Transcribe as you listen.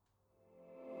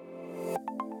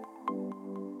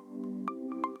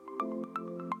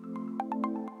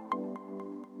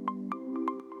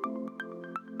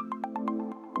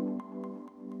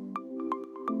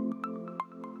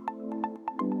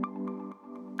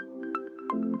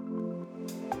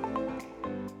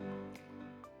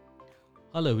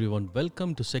Hello everyone,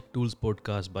 welcome to SecTools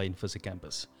podcast by Infosec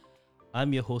Campus.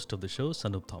 I'm your host of the show,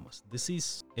 Sanup Thomas. This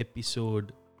is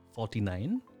episode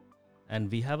 49 and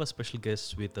we have a special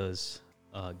guest with us,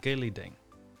 Gelei Deng,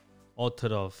 author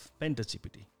of Pentest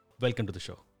GPT. Welcome to the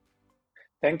show.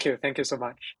 Thank you. Thank you so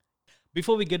much.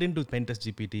 Before we get into Pentest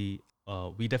GPT,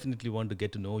 we definitely want to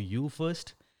get to know you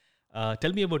first.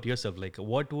 Tell me about yourself. Like,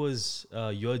 what was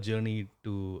your journey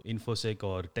to Infosec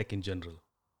or tech in general?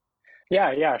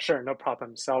 Yeah, sure, no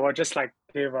problem. So I'll just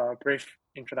give a brief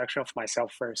introduction of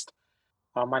myself first.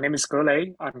 My name is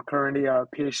Gelei. I'm currently a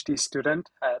PhD student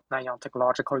at Nanyang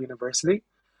Technological University,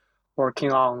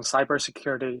 working on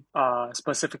cybersecurity,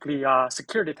 specifically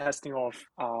security testing of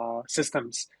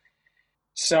systems.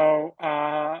 So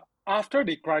after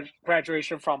the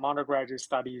graduation from undergraduate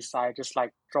studies, I just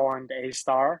joined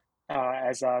A-Star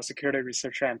as a security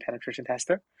researcher and penetration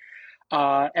tester.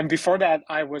 And before that,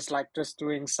 I was just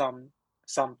doing some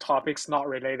topics not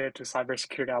related to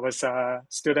cybersecurity. I was a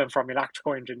student from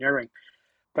electrical engineering,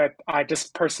 but I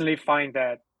just personally find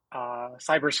that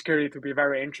cybersecurity to be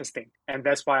very interesting, and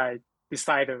that's why I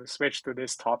decided to switch to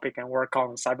this topic and work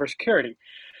on cybersecurity.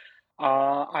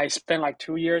 I spent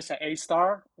 2 years at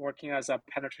A-Star working as a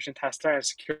penetration tester and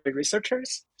security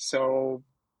researchers. So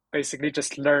basically,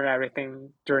 just learn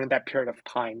everything during that period of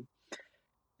time.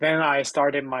 Then I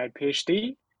started my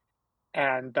PhD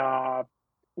and I'm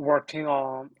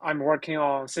working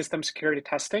on system security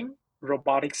testing,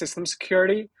 robotic system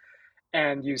security,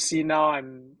 and you see now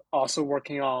I'm also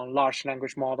working on large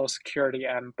language model security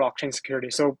and blockchain security.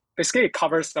 So basically, it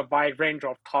covers a wide range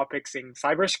of topics in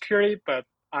cybersecurity, but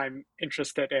I'm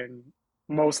interested in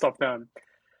most of them.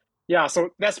 Yeah, so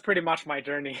that's pretty much my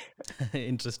journey.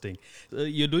 Interesting.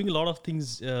 You're doing a lot of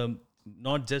things,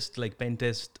 not just like pen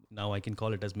test. Now I can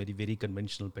call it as maybe very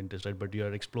conventional pen test, right? But you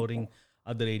are exploring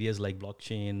other areas like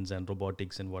blockchains and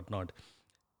robotics and whatnot.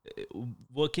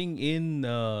 Working in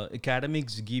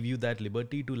academics give you that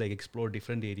liberty to like explore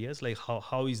different areas. Like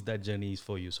how is that journey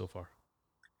for you so far?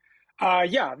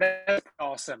 Yeah, that's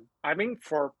awesome. I mean,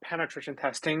 for penetration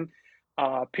testing,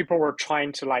 people were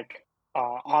trying to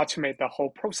automate the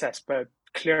whole process, but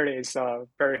clearly it's a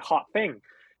very hard thing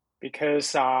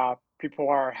because people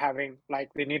are having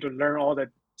they need to learn all the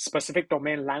specific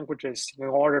domain languages in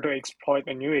order to exploit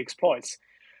the new exploits,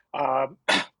 uh,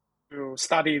 to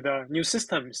study the new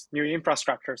systems, new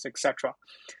infrastructures, etc.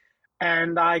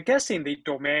 And I guess in the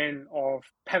domain of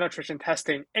penetration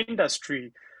testing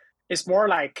industry, it's more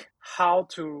like how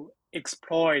to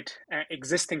exploit an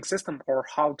existing system or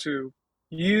how to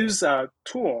use a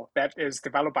tool that is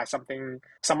developed by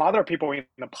some other people in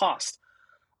the past.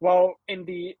 Well, in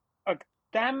the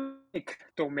academic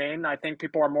domain, I think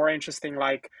people are more interested in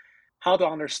how to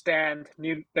understand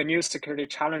the new security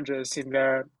challenges in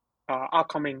the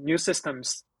upcoming new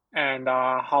systems and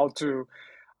how to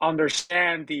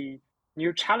understand the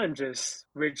new challenges,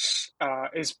 which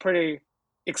is pretty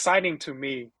exciting to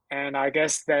me. And I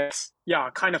guess that's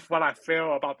kind of what I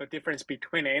feel about the difference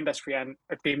between the industry and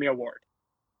academia world.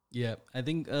 Yeah, I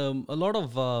think a lot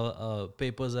of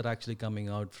papers are actually coming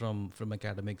out from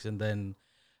academics, and then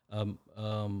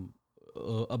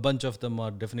a bunch of them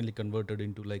are definitely converted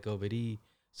into like a very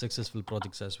successful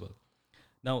projects as well.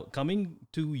 Now, coming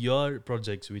to your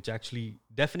projects, which actually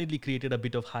definitely created a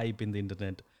bit of hype in the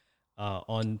internet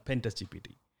on Pentest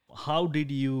GPT. How did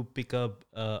you pick up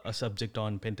a subject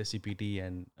on Pentest GPT?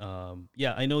 And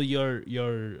yeah, I know your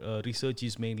research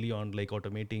is mainly on like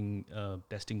automating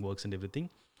testing works and everything.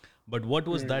 But what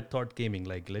was Mm. that thought coming?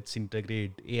 Like, let's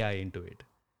integrate AI into it.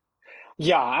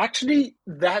 Yeah, actually,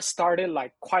 that started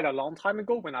quite a long time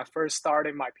ago when I first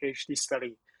started my PhD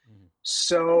study. Mhm.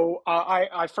 So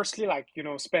I firstly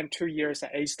spent 2 years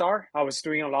at A-Star. I was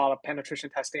doing a lot of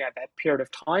penetration testing at that period of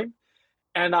time,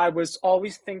 and I was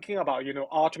always thinking about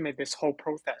automate this whole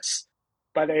process,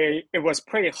 but it was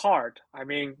pretty hard. I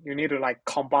mean, you need to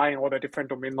combine all the different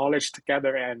domain knowledge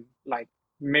together and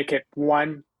make it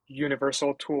one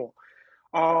universal tool.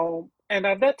 And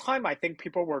at that time, I think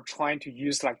people were trying to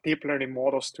use deep learning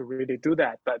models to really do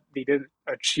that, but they didn't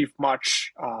achieve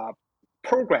much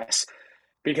progress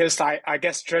because I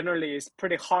guess generally it's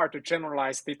pretty hard to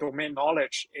generalize the domain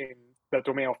knowledge in the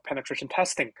domain of penetration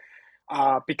testing,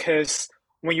 because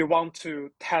when you want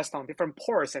to test on different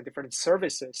ports and different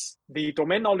services, the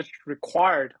domain knowledge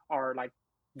required are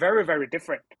very, very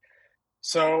different.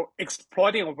 So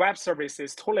exploiting a web service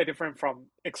is totally different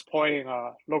from exploiting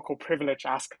a local privilege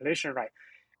escalation, right?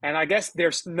 And I guess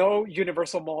there's no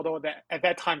universal model that at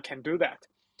that time can do that.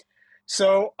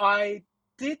 So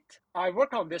did, I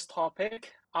worked on this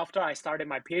topic after I started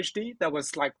my PhD. That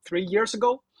was 3 years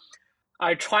ago.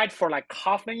 I tried for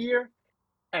half a year,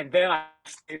 And then I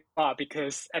stayed up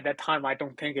because at that time I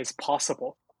don't think it's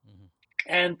possible. Hmm.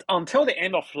 And until the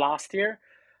end of last year,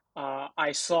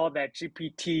 I saw that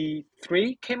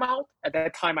GPT-3 came out. At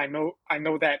that time, I know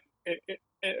that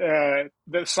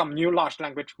there's some new large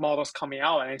language models coming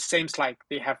out, and it seems like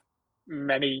they have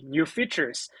many new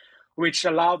features, which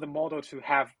allow the model to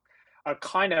have a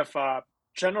kind of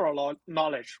general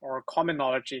knowledge or common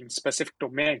knowledge in specific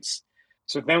domains.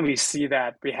 So then we see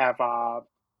that we have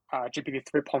GPT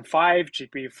 3.5,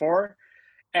 GPT-4,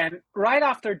 and right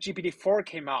after GPT-4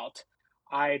 came out,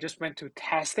 I just went to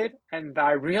test it and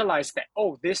I realized that,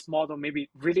 oh, this model maybe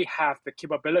really have the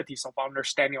capabilities of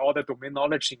understanding all the domain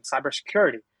knowledge in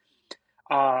cybersecurity.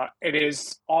 It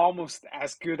is almost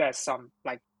as good as some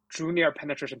like junior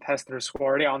penetration testers who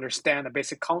already understand the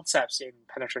basic concepts in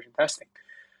penetration testing.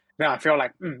 Then I feel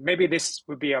like maybe this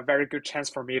would be a very good chance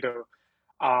for me to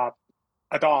uh,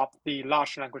 adopt the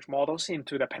large language models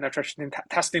into the penetration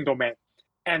testing domain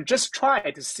and just try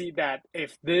to see that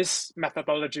if this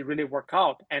methodology really work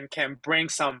out and can bring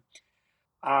some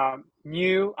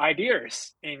new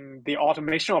ideas in the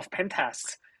automation of pen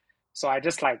tests. So I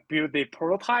just like build the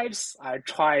prototypes. I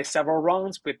try several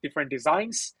rounds with different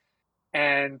designs,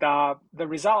 and the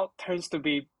result turns to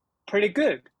be pretty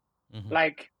good. Hmm.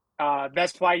 Like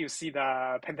that's why you see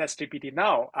the Pentest GPT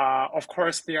now. Of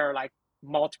course, there are like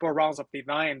multiple rounds of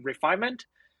design and refinement,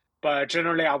 but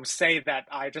generally, I would say that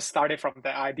I just started from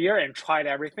the idea and tried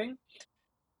everything,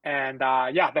 and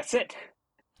yeah, that's it.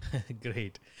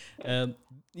 Great. Um,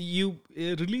 you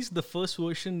released the first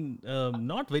version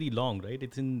not very long, right?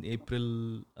 It's in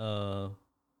April.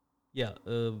 Yeah,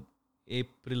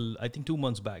 April. I think 2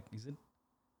 months back. Is it?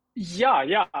 Yeah,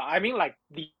 yeah. I mean, like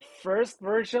the first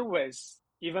version was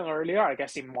even earlier, I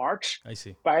guess in March. I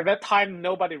see. But at that time,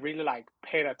 nobody really like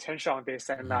paid attention on this,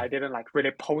 and Hmm. I didn't like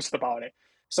really post about it.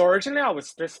 So originally, I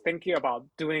was just thinking about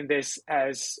doing this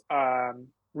as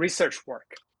research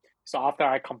work. So after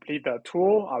I complete the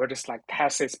tool, I would just like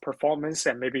test its performance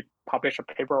and maybe publish a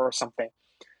paper or something.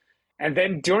 And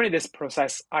then during this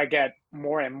process, I get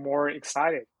more and more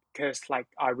excited because like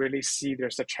I really see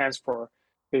there's a chance for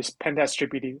this pentest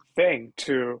GPT thing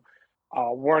to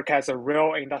work as a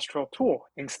real industrial tool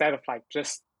instead of like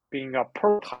just being a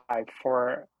prototype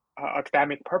for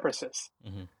academic purposes.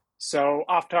 Hmm. So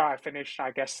after I finished,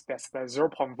 I guess that's the zero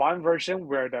point 0.1 version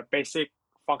where the basic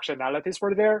functionalities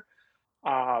were there.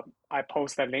 I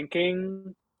post a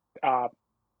linking uh,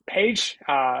 page,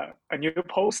 a new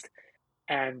post,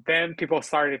 and then people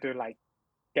started to like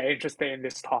get interested in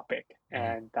this topic, Hmm.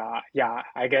 and yeah,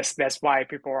 I guess that's why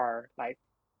people are like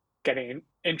getting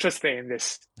interested in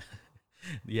this.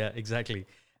 Yeah, exactly.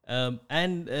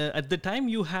 And at the time,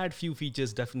 you had few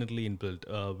features definitely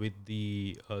inbuilt with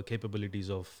the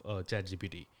capabilities of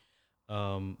ChatGPT.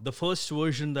 The first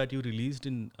version that you released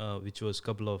in, which was a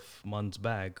couple of months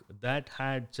back, that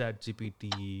had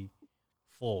ChatGPT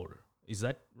 4. Is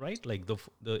that right? Like the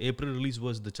April release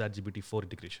was the ChatGPT 4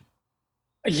 integration.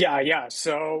 Yeah, yeah.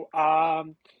 So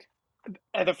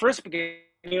at the first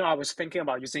beginning I was thinking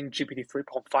about using GPT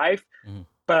 3.5, Hmm.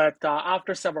 but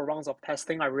after several rounds of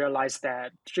testing I realized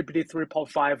that GPT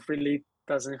 3.5 really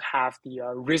doesn't have the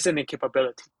reasoning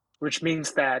capability, which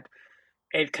means that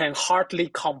it can hardly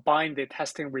combine the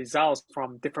testing results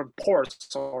from different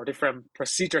ports or different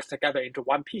procedures together into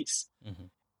one piece. Hmm.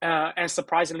 And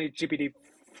surprisingly,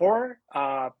 GPT-4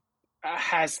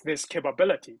 has this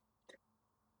capability.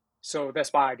 So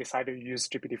that's why I decided to use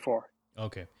GPT-4.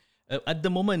 Okay. At the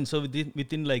moment, so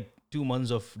within like 2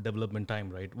 months of development time,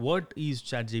 right? What is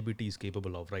ChatGPT is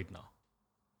capable of right now?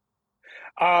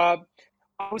 Uh,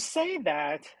 I would say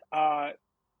that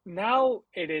now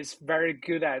it is very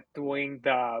good at doing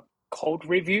the code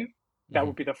review. That Hmm.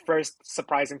 would be the first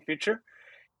surprising feature.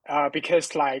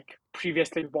 Because like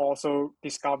previously we also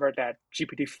discovered that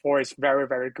GPT-4 is very,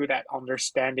 very good at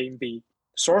understanding the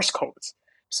source codes.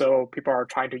 So people are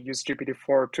trying to use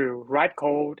GPT-4 to write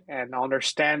code and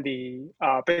understand the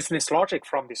business logic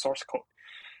from the source code.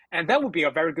 And that would be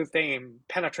a very good thing in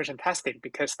penetration testing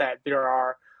because that there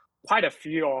are quite a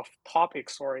few of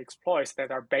topics or exploits that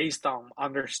are based on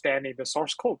understanding the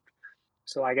source code.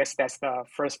 So I guess that's the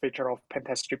first feature of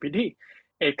Pentest GPT.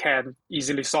 It can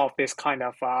easily solve this kind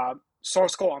of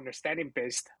source code understanding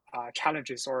based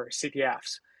challenges or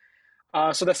CTFs.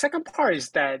 So the second part is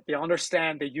that they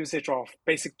understand the usage of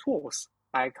basic tools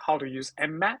like how to use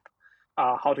Mmap,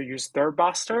 how to use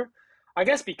Dirtbuster. I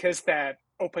guess because that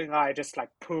OpenAI just like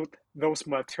put those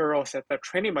materials as the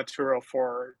training material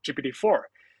for GPT-4.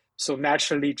 So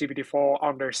naturally, GPT-4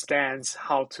 understands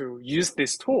how to use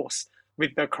these tools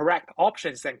with the correct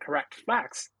options and correct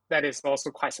flags. That is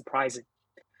also quite surprising.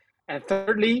 And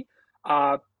thirdly,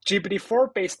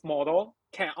 GPT-4 based model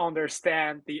can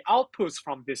understand the outputs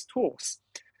from these tools.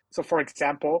 So, for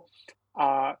example,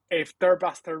 if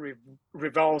Dirtbuster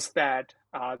reveals that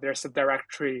there's a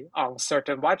directory on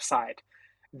certain website,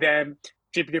 then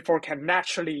GPT-4 can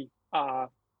naturally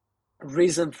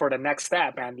reason for the next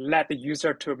step and let the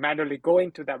user to manually go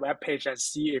into that web page and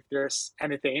see if there's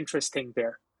anything interesting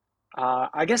there.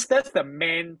 I guess that's the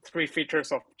main three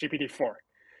features of GPT-4.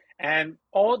 And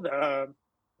all the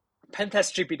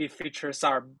Pentest GPT features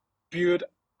are built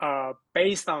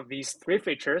based on these three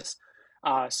features.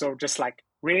 So just like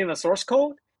reading the source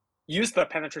code, use the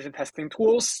penetration testing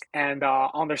tools, and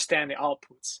understand the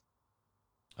outputs.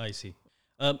 I see.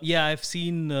 Yeah, I've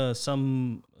seen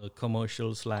some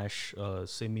commercial slash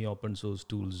semi open source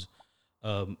tools,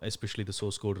 especially the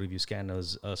source code review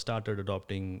scanners, started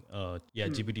adopting Hmm.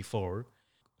 GPT-4,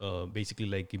 basically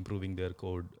like improving their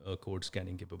code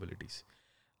scanning capabilities.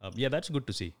 Yeah, that's good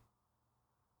to see.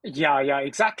 Yeah,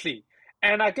 exactly.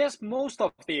 And I guess most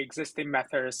of the existing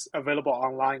methods available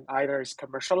online either is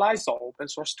commercialized or open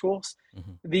source tools.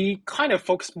 Hmm. They kind of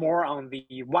focus more on the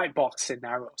white box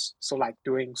scenarios. So like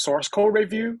doing source code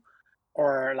review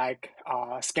or like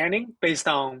scanning based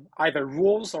on either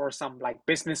rules or some like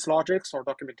business logics or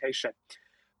documentation.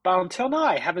 But until now,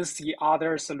 I haven't seen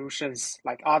other solutions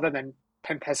like other than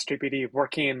Pentest GPT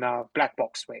working in a black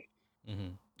box way. Hmm.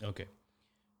 Okay.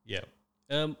 Yeah.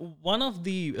 One of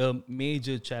the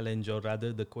major challenge, or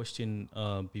rather the question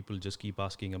people just keep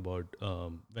asking about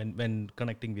when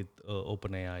connecting with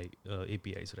OpenAI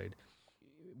APIs, right?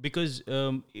 Because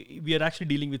we are actually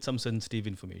dealing with some sensitive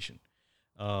information.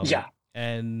 Yeah,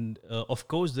 And of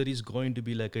course, there is going to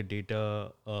be like a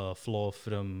data flow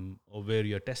from where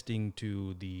you're testing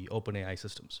to the OpenAI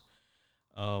systems.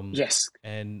 Um, yes.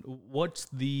 and what's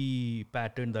the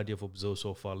pattern that you've observed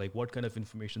so far? Like, what kind of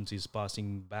information is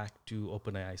passing back to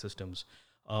OpenAI systems?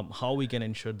 How we can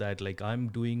ensure that, like, I'm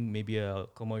doing maybe a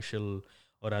commercial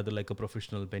or rather like a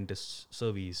professional pen test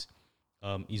service.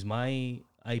 Is my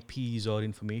IPs or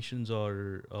informations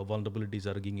or vulnerabilities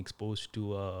are getting exposed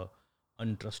to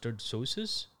untrusted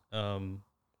sources?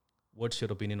 What's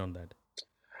your opinion on that?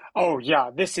 Oh, yeah,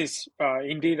 this is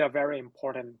indeed a very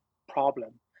important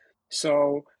problem.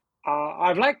 So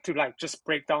I'd like to like just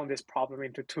break down this problem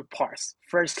into two parts.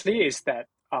 Firstly, is that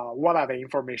what are the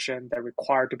information that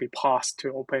require to be passed to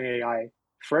OpenAI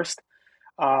first,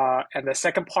 and the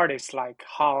second part is like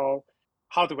how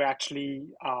do we actually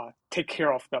take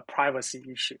care of the privacy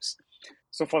issues.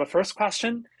 So for the first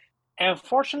question,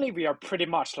 unfortunately, we are pretty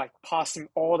much like passing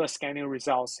all the scanning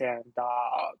results and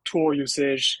tool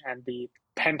usage and the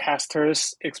pen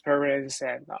testers experience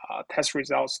and test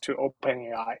results to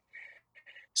OpenAI.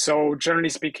 So generally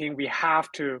speaking, we have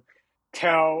to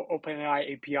tell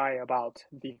OpenAI API about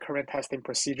the current testing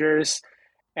procedures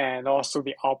and also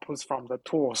the outputs from the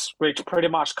tools, which pretty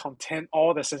much contain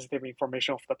all the sensitive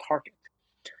information of the target.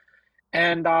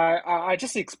 And I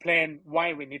just explained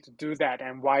why we need to do that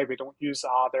and why we don't use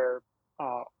other,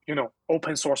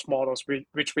 open source models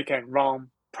which we can run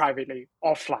privately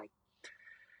offline.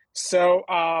 So,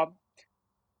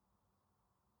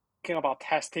 talking about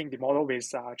testing the model with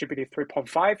GPT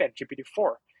 3.5 and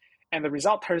GPT-4, and the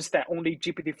result turns that only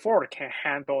GPT-4 can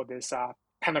handle this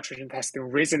penetration testing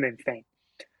reasoning thing.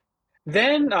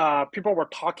 Then people were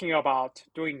talking about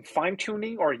doing fine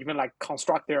tuning or even like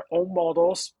construct their own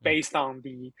models Mm. based on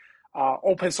the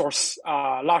open source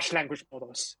large language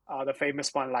models, the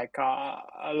famous one like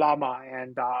Llama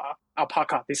and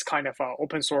Alpaca, this kind of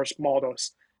open source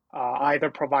models, either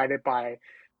provided by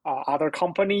other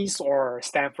companies or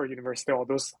Stanford University or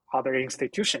those other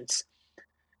institutions.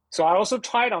 So I also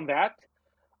tried on that.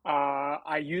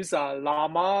 I use a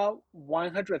Llama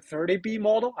 130B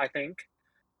model, I think.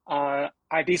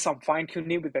 I did some fine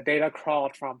tuning with the data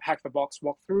crawled from Hack the Box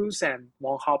walkthroughs and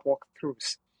one hop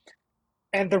walkthroughs.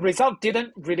 And the result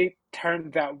didn't really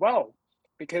turn that well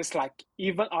because, like,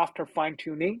 even after fine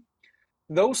tuning,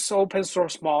 those open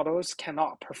source models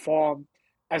cannot perform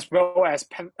as well as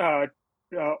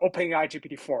OpenAI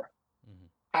GPT-4. Mhm.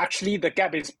 Actually, the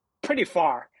gap is pretty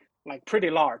far, like pretty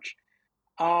large.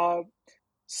 Uh,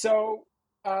 so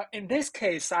in this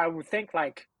case, I would think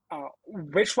like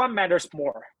which one matters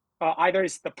more? Either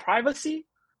it's the privacy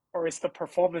or it's the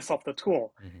performance of the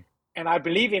tool. Mhm. And I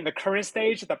believe in the current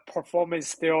stage, the performance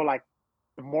is still like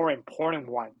the more important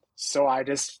one. So I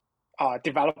just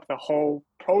developed the whole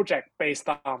project based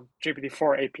on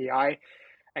GPT-4 API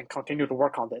and continue to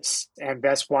work on this. And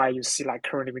that's why you see like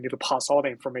currently we need to pass all the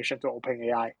information to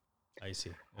OpenAI. I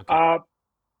see. Okay. Uh,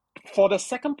 for the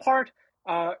second part,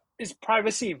 is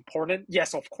privacy important?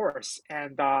 Yes, of course.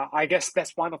 And I guess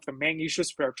that's one of the main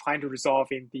issues we're trying to resolve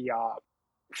in the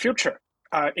future,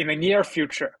 in the near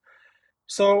future.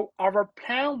 So our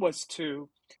plan was to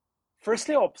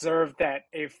firstly observe that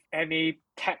if any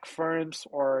tech firms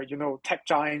or tech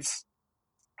giants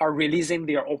are releasing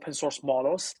their open source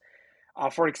models.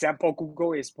 For example,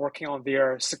 Google is working on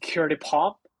their security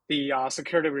POM, the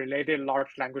security related large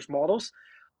language models.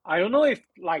 I don't know if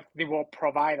like they will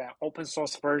provide an open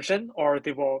source version or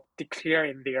they will declare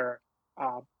in their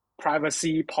uh,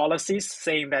 privacy policies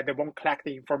saying that they won't collect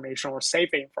the information or save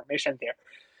the information there.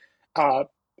 Uh,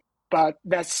 but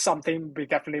that's something we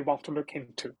definitely want to look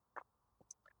into.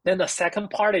 Then the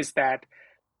second part is that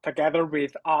together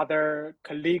with other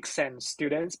colleagues and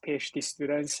students, PhD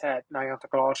students at Nanyang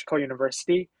Technological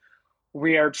University,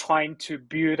 we are trying to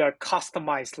build a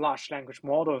customized large language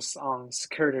models on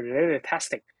security related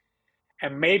testing.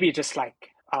 And maybe just like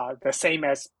the same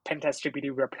as Pentest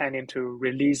GPT, we're planning to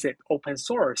release it open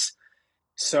source.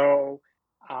 So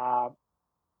uh,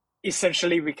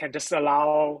 essentially, we can just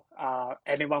allow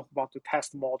anyone who wants to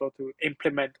test the model to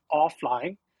implement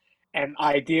offline. And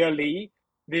ideally,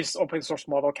 this open source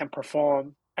model can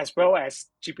perform as well as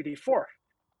GPT-4.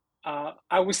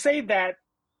 I would say that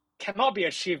cannot be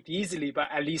achieved easily, but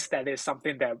at least that is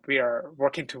something that we are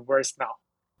working towards now.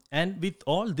 And with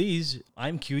all these,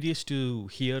 I'm curious to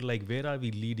hear like where are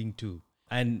we leading to?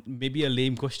 And maybe a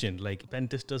lame question, like pen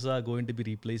testers are going to be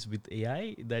replaced with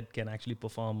AI that can actually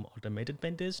perform automated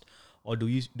pen test, or do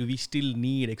we still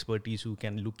need expertise who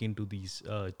can look into these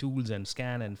tools and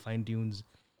scan and fine tunes?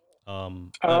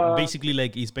 Uh, Basically,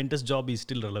 like is pen test job is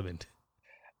still relevant?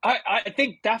 I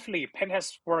think definitely pen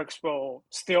test works will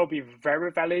still be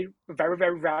very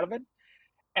relevant.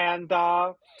 And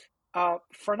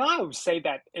for now, I would say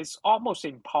that it's almost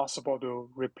impossible to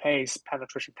replace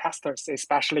penetration testers,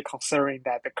 especially considering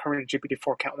that the current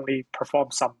GPT-4 can only perform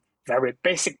some very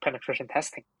basic penetration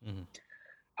testing. Mm-hmm.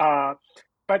 Uh,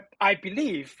 but I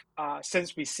believe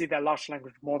since we see that large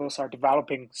language models are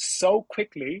developing so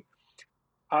quickly,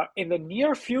 in the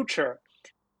near future,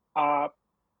 uh,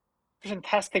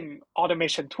 testing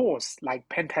automation tools like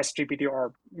Pentest GPT,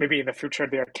 or maybe in the future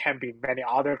there can be many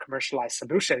other commercialized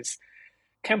solutions,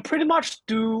 can pretty much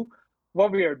do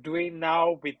what we are doing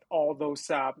now with all those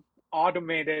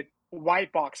automated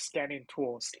white box scanning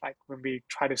tools. Like when we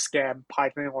try to scan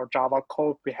Python or Java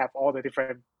code, we have all the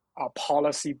different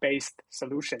policy-based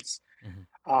solutions. Mm-hmm.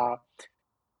 Uh,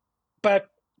 but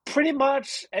pretty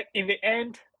much in the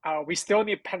end, we still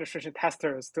need penetration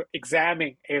testers to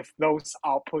examine if those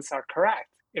outputs are correct,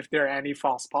 if there are any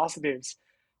false positives.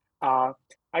 Uh,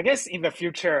 I guess in the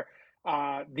future,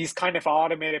 these kind of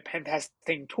automated pen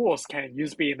testing tools can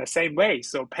use be in the same way.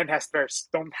 So pen testers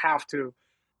don't have to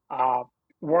uh,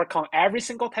 work on every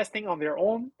single testing on their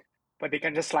own, but they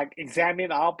can just like examine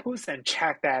the outputs and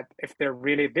check that if they're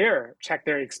really there, check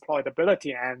their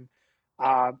exploitability, and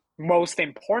most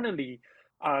importantly,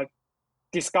 uh,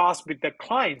 discuss with the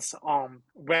clients on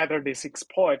whether this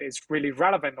exploit is really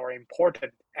relevant or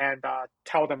important, and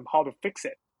tell them how to fix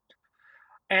it.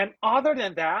 And other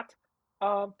than that,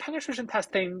 penetration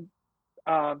testing,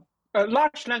 uh,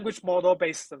 large language model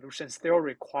based solutions still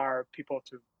require people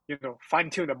to fine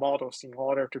tune the models in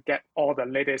order to get all the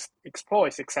latest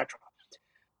exploits, etc.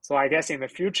 So I guess in the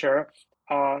future,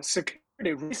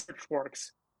 security research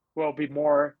works will be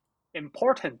more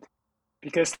important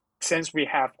because since we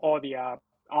have all the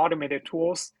automated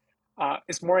tools,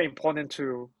 it's more important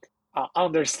to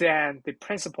understand the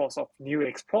principles of new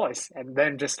exploits and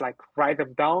then just like write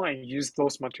them down and use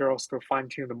those materials to fine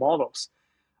tune the models.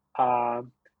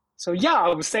 Um, so yeah, I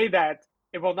would say that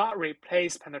it will not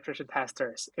replace penetration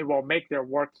testers. It will make their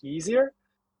work easier.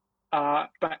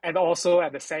 But and also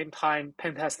at the same time,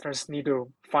 pen testers need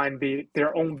to find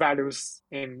their own values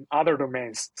in other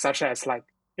domains, such as like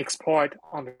exploit,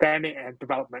 understanding, and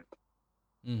development.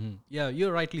 Mm-hmm. Yeah, you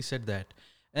rightly said that.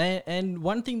 And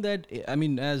one thing that I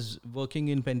mean, as working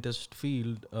in pentest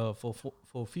field for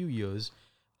a few years,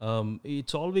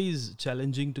 it's always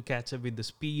challenging to catch up with the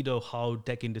speed of how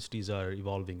tech industries are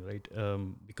evolving, right?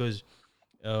 Because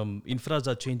infras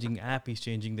are changing, app is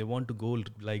changing. They want to go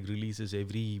like releases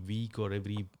every week or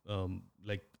every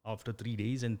like after 3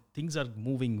 days, and things are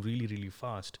moving really really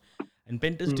fast. And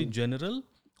pentest in Mm. general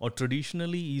or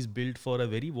traditionally is built for a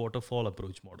very waterfall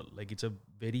approach model. Like it's a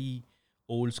very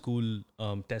old school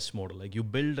test model. Like you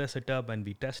build a setup and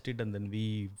we test it and then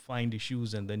we find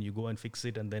issues and then you go and fix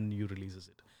it and then you releases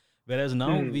it. Whereas now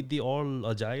Mm. with the all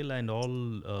agile and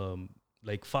all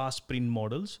like fast sprint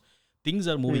models, things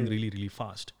are moving Mm. really really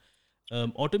fast.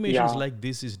 Automations Yeah. like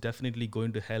this is definitely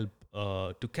going to help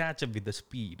to catch up with the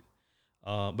speed.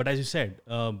 But as you said,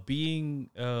 being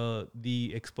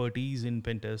the expertise in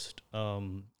pen test,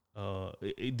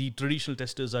 the traditional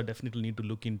testers are definitely need to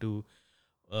look into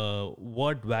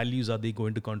what values are they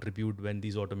going to contribute when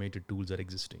these automated tools are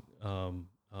existing.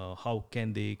 How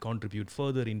can they contribute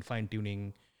further in fine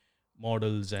tuning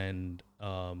models and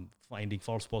finding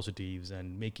false positives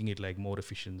and making it like more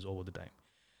efficient over the time.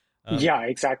 Um, Yeah,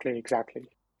 exactly, exactly.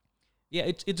 yeah,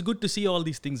 it's good to see all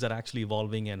these things are actually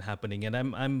evolving and happening, and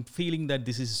I'm feeling that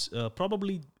this is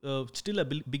probably still a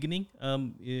beginning.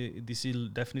 This will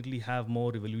definitely have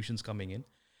more revolutions coming in.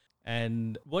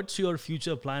 And what's your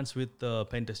future plans with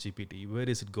Pentest GPT? Where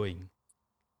is it going?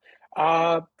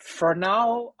 For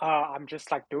now, I'm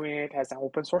just like doing it as an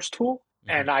open source tool, Hmm.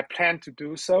 and I plan to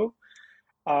do so.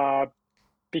 Uh,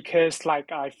 because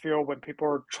like I feel when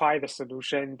people try the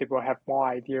solution, they will have more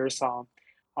ideas on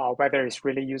whether it's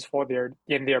really useful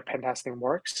in their pen testing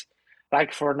works.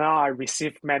 Like for now, I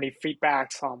received many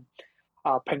feedbacks on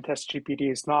Pentest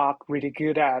GPT is not really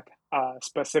good at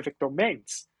specific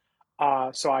domains.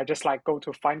 So I just like go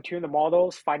to fine tune the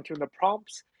models, fine tune the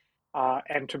prompts,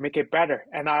 and to make it better.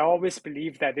 And I always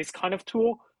believe that this kind of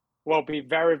tool will be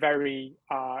very, very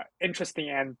interesting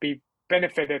and be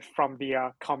benefited from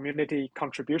the community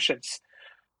contributions.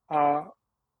 Uh,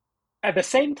 at the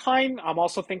same time, I'm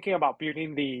also thinking about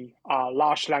building the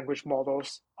large language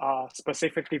models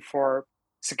specifically for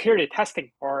security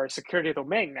testing or security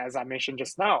domain, as I mentioned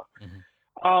just now.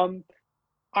 Hmm. Um,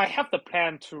 I have the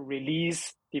plan to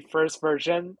release the first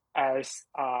version as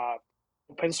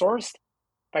open source,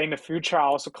 but in the future, I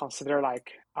also consider like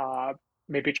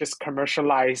maybe just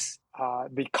commercialize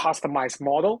the customized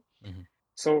model. Hmm.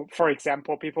 So, for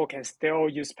example, people can still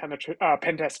use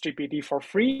Pentest GPT for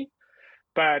free,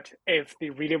 but if they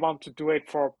really want to do it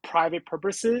for private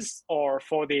purposes or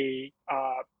for the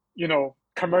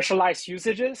commercialized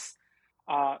usages,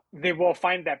 they will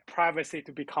find that privacy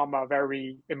to become a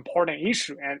very important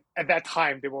issue. And at that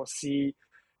time, they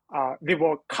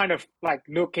will kind of like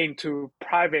look into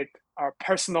private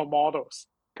personal models,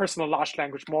 personal large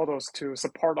language models to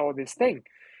support all these things.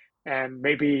 And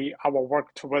maybe I will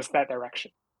work towards that direction.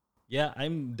 Yeah,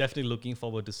 I'm definitely looking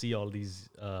forward to see all these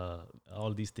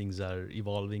things are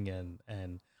evolving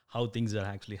and how things are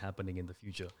actually happening in the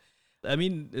future. I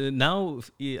mean, now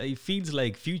it feels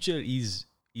like future is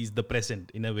the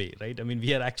present in a way, right? I mean,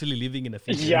 we are actually living in a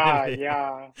future in a Yeah, way.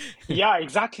 yeah, yeah,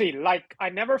 exactly. Like I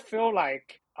never feel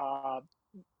like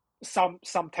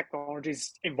some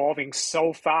technologies evolving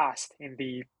so fast in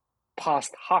the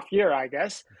past half year, I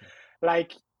guess.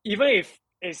 Like even if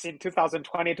it's in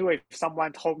 2022, if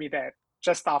someone told me that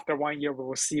just after 1 year we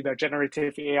will see the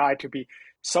generative AI to be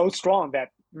so strong that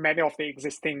many of the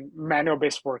existing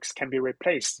manual-based works can be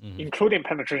replaced, Hmm. including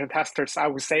penetration testers, I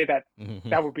would say that Hmm.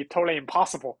 that would be totally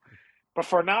impossible. But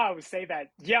for now, I would say that,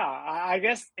 yeah, I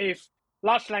guess if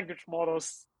large language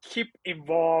models keep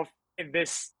evolve in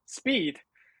this speed,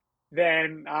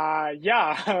 then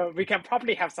yeah, we can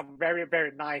probably have some very,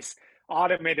 very nice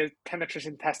automated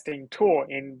penetration testing tool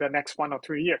in the next 1 or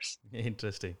 2 years.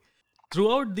 Interesting.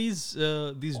 Throughout these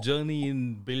journey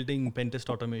in building pentest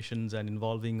automations and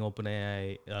involving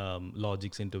OpenAI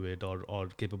logics into it or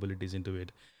capabilities into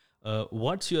it,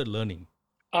 what's your learning?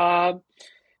 Um,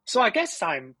 so I guess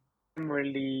I'm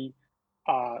really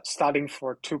studying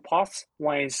for two parts.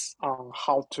 One is on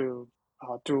how to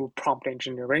do prompt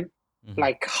engineering, Hmm.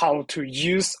 like how to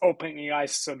use OpenAI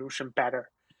solution better.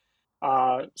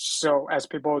 So as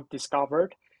people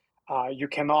discovered, you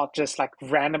cannot just like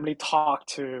randomly talk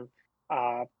to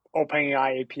uh,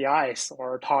 OpenAI APIs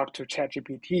or talk to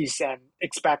ChatGPTs and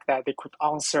expect that they could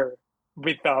answer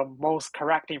with the most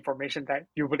correct information that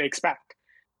you would expect,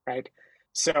 right?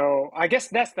 So I guess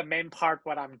that's the main part.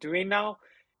 What I'm doing now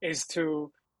is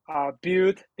to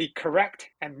build the correct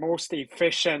and most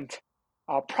efficient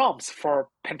prompts for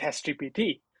Pentest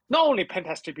GPT. Not only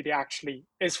Pentest GPT actually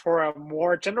is for a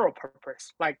more general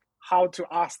purpose, like how to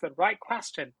ask the right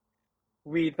question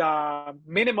with a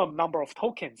minimum number of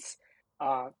tokens,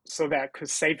 so that could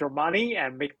save your money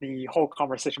and make the whole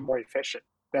conversation more efficient.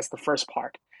 That's the first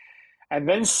part. And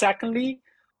then secondly,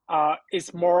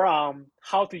 it's more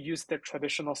how to use the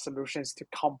traditional solutions to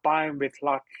combine with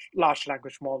large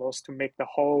language models to make the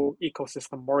whole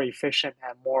ecosystem more efficient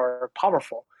and more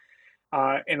powerful.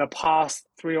 In the past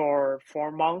 3 or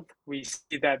 4 months, we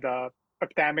see that the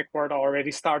academic world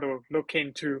already started to look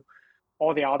into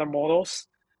all the other models,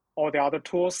 all the other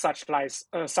tools, such like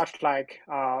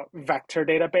vector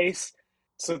database,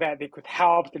 so that they could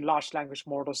help the large language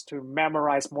models to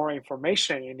memorize more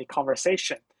information in the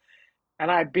conversation.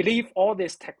 And I believe all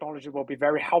this technology will be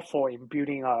very helpful in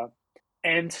building a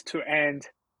end-to-end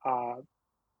uh,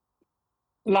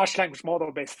 large language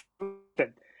model based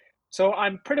solution. So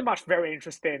I'm pretty much very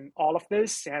interested in all of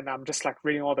this, and I'm just like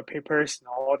reading all the papers and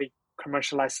all the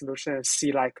commercialized solutions and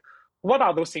see like what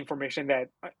are those information that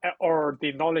or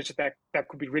the knowledge that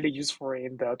could be really useful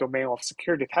in the domain of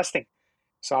security testing.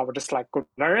 So I would just like go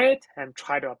learn it and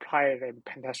try to apply it in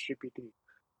Pentest GPT.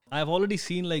 I've already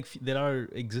seen like there are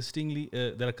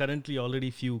currently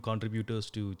already few contributors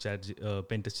to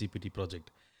Pentest GPT project.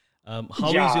 How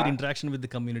is your Yeah, interaction with the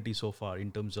community so far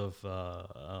in terms of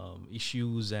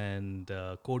issues and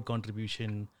code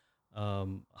contribution?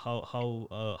 How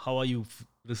are you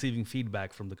receiving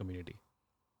feedback from the community?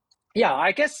 yeah.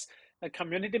 I guess the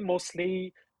community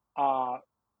mostly uh,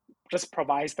 just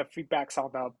provides the feedbacks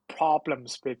on the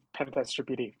problems with Pentest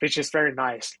GPT, which is very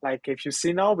nice. Like if you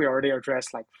see now, we already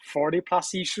addressed like 40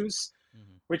 plus issues,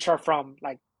 Hmm. which are from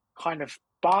like kind of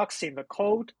bugs in the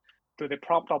code to the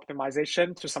prompt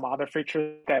optimization to some other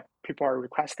features that people are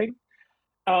requesting.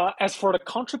 As for the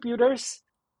contributors,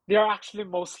 they are actually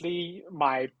mostly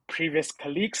my previous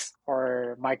colleagues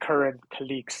or my current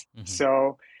colleagues. Hmm.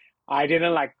 So I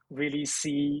didn't like really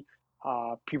see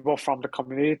people from the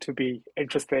community to be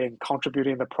interested in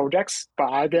contributing the projects,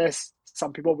 but I guess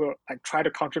some people will like try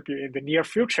to contribute in the near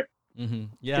future Hmm.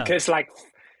 Yeah. because like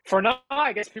for now,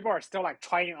 I guess people are still like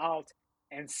trying out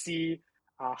and see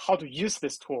how to use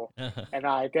this tool. And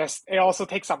I guess it also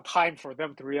takes some time for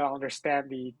them to really understand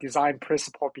the design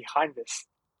principle behind this.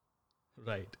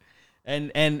 Right.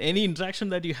 And any interaction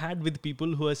that you had with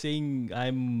people who are saying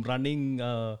I'm running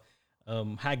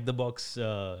hack the box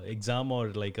exam or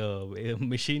like a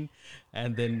machine,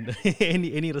 and then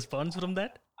any response from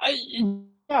that?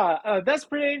 Yeah, that's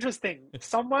pretty interesting.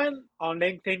 Someone on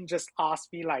LinkedIn just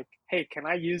asked me like, "Hey, can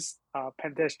I use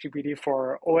Pentest GPT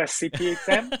for OSCP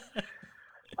exam?"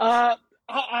 Uh,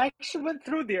 I actually went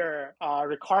through their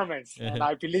requirements, and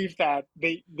Uh-huh. I believe that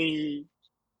they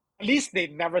at least they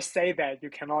never say that you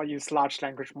cannot use large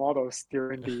language models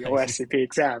during the I see. OSCP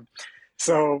exam.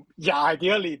 So yeah,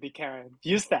 ideally they can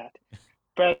use that.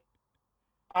 But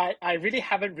I really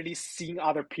haven't really seen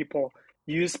other people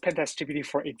use Pentest GPT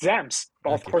for exams.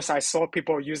 But of Okay, course, I saw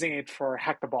people using it for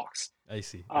Hack the Box. I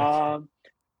see. Okay. Um,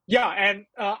 yeah, and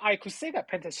I could say that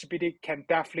Pentest GPT can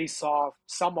definitely solve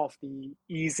some of the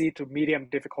easy to medium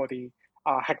difficulty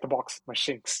Hack the Box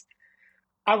machines.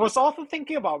 I was also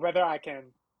thinking about whether I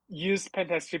can use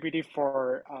Pentest GPT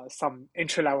for some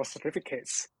entry level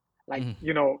certificates. Like, Mhm.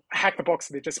 you know, Hack the Box,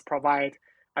 they just provide,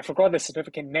 I forgot the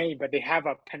certificate name, but they have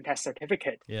a Pentest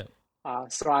certificate. Yeah.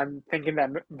 So I'm thinking that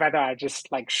whether I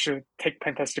just like should take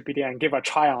Pentest GPT and give a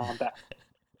try on that.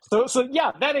 So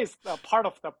yeah, that is a part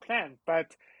of the plan.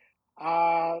 But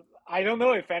uh, I don't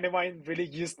know if anyone really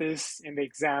used this in the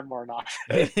exam or not.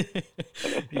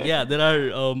 Yeah, there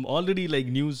are already like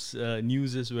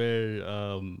newses where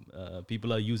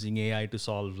people are using AI to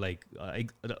solve like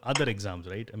other exams,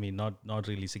 right? I mean, not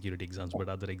really security exams, but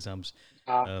other exams.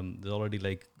 uh, There's already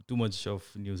like too much of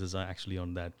news is actually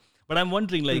on that. But I'm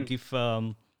wondering, hmm. like, if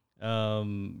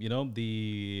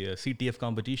the CTF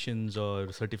competitions or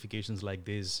certifications like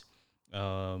this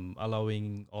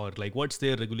allowing, or like what's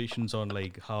their regulations on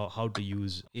like how to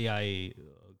use AI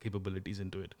capabilities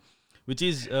into it, which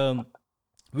is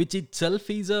which itself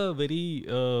is a very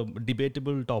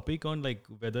debatable topic on like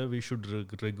whether we should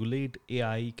regulate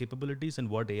AI capabilities and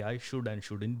what AI should and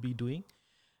shouldn't be doing.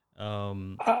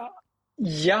 Um, Uh,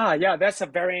 yeah, that's a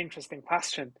very interesting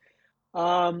question.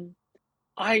 Um,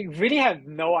 I really have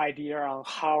no idea on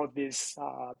how this,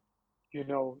 you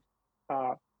know,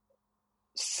 uh,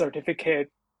 certificate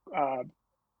uh,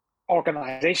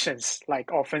 organizations like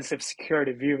offensive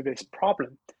security view this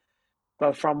problem.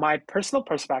 But from my personal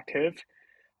perspective,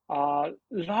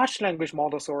 large language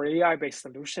models or AI-based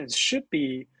solutions should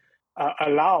be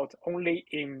allowed only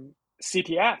in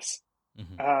CTFs,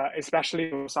 mhm. especially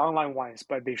those online ones,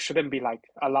 but they shouldn't be like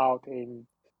allowed in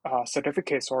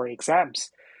certificates or exams.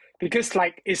 Because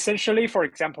like essentially, for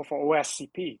example, for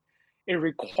OSCP, it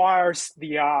requires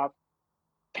the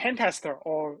pen tester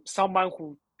or someone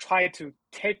who try to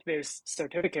take this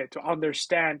certificate to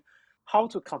understand how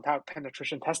to conduct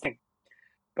penetration testing.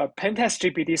 But Pentest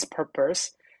GPT's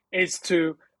purpose is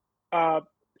to uh,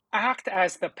 act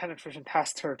as the penetration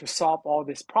tester to solve all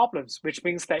these problems, which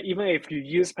means that even if you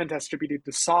use Pentest GPT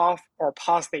to solve or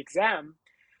pass the exam,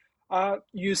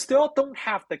 you still don't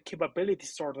have the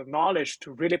capabilities or the knowledge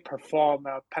to really perform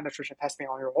penetration testing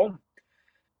on your own.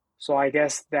 So I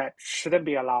guess that shouldn't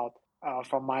be allowed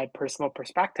from my personal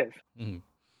perspective. Mhm.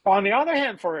 On the other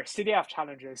hand, for CDF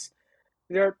challenges,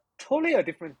 they're totally a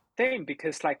different thing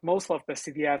because like most of the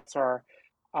CDFs are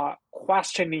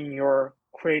questioning your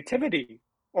creativity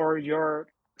or your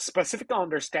specific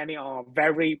understanding on a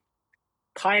very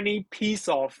tiny piece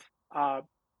of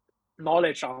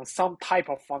knowledge on some type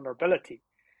of vulnerability.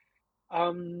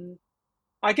 Um,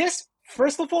 I guess,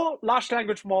 first of all, large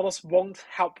language models won't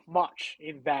help much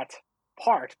in that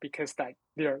part because that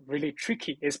they're really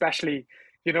tricky, especially,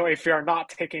 if you're not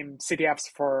taking CDFs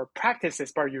for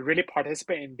practices, but you really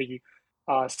participate in the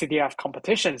CDF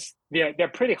competitions. They're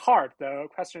pretty hard. The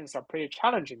questions are pretty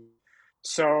challenging.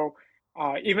 So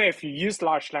even if you use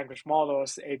large language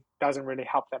models, it doesn't really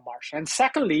help that much. And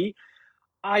secondly,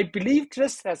 I believe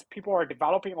just as people are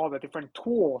developing all the different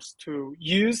tools to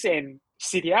use in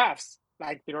CDFs,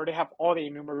 like they already have all the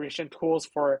enumeration tools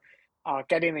for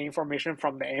getting the information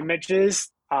from the images,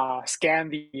 scan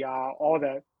the all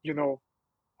the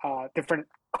different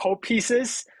code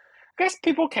pieces. I guess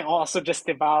people can also just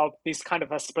develop this kind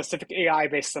of a specific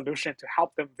AI-based solution to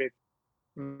help them with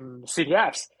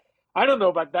CDFs. I don't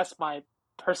know, but that's my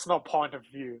personal point of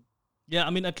view. Yeah, I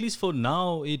mean, at least for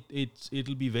now,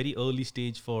 it'll be very early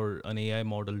stage for an AI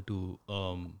model to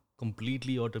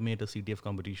completely automate a CTF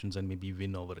competitions and maybe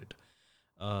win over it.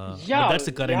 But that's Yeah,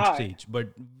 the current yeah, stage. But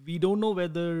we don't know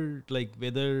whether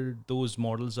those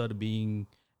models are being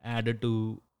added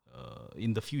to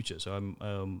in the future. So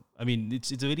I mean,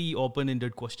 it's a very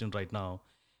open-ended question right now.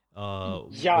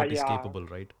 yeah, What is yeah. capable,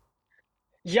 right?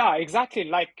 Yeah, exactly.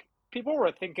 Like people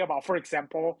were thinking about, for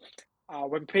example,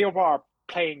 when people are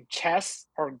playing chess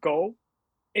or Go,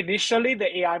 initially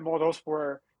the AI models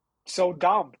were so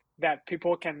dumb that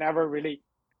people can never really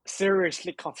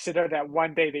seriously consider that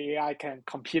one day the AI can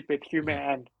compete with human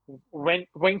Mhm. and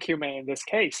win human in this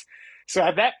case. So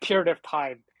at that period of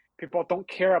time, people don't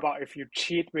care about if you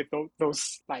cheat with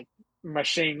those like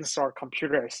machines or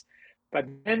computers. But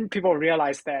then people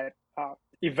realize that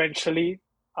eventually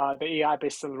the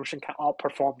AI-based solution can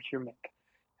outperform human.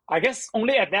 I guess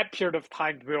only at that period of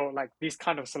time will like this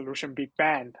kind of solution be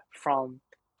banned from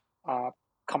uh,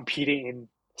 competing in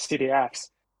CDFs.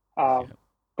 Yeah.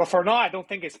 But for now, I don't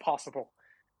think it's possible.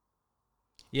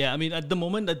 Yeah, I mean, at the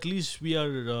moment, at least we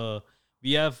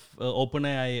have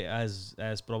OpenAI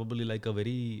as probably like a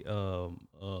very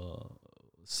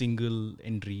single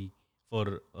entry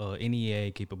for any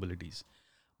AI capabilities.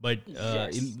 But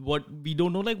Yes. in what we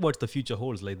don't know, like what the future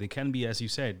holds. Like they can be, as you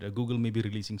said, Google may be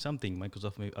releasing something.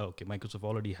 Microsoft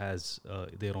already has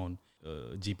their own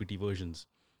GPT versions,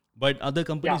 but other Yeah.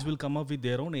 companies will come up with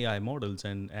their own AI models,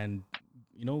 and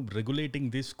regulating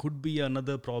this could be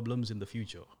another problems in the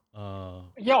future.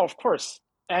 Yeah, of course.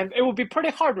 And it would be pretty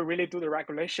hard to really do the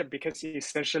regulation because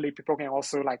essentially people can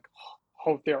also like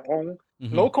hold their own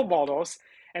Mhm. local models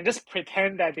and just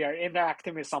pretend that they are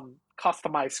interacting with some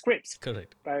customized scripts.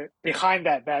 Correct. But behind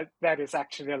that is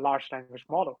actually a large language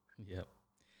model. Yeah.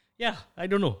 Yeah. I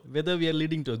don't know whether we are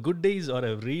leading to a good days or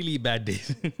a really bad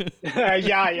days.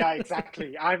 Yeah, yeah,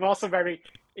 exactly. I'm also very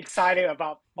excited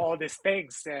about all these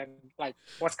things and like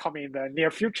what's coming in the near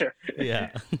future.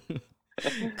 Yeah.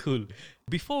 Cool.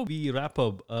 Before we wrap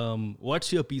up,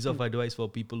 what's your piece of advice for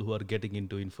people who are getting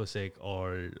into infosec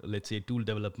or let's say tool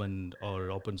development or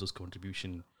open source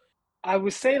contribution? I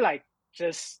would say like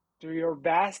just do your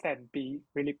best and be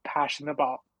really passionate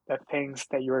about the things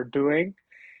that you're doing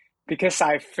because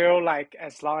I feel like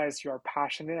as long as you're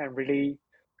passionate and really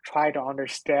try to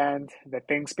understand the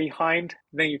things behind,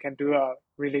 then you can do a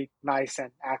really nice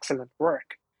and excellent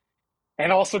work.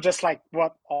 And also just like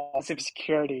what all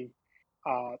security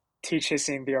uh, teaches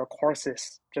in their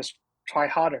courses, just try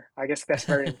harder. I guess that's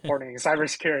very important in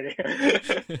cybersecurity.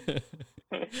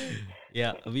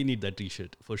 Yeah, we need that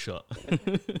t-shirt for sure.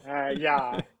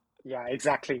 Yeah, yeah,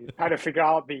 exactly. Try to figure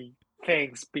out the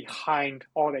things behind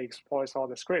all the exploits, all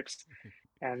the scripts,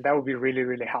 and that would be really,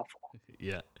 really helpful.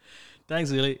 Yeah. Thanks,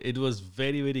 really. It was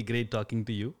very, very great talking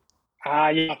to you.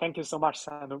 Yeah, thank you so much,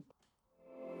 Sanu.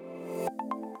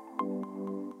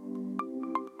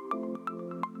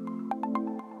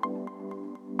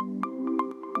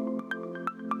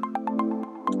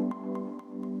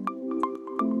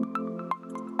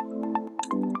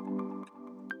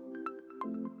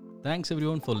 Thanks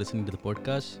everyone for listening to the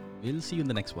podcast. We'll see you in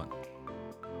the next one.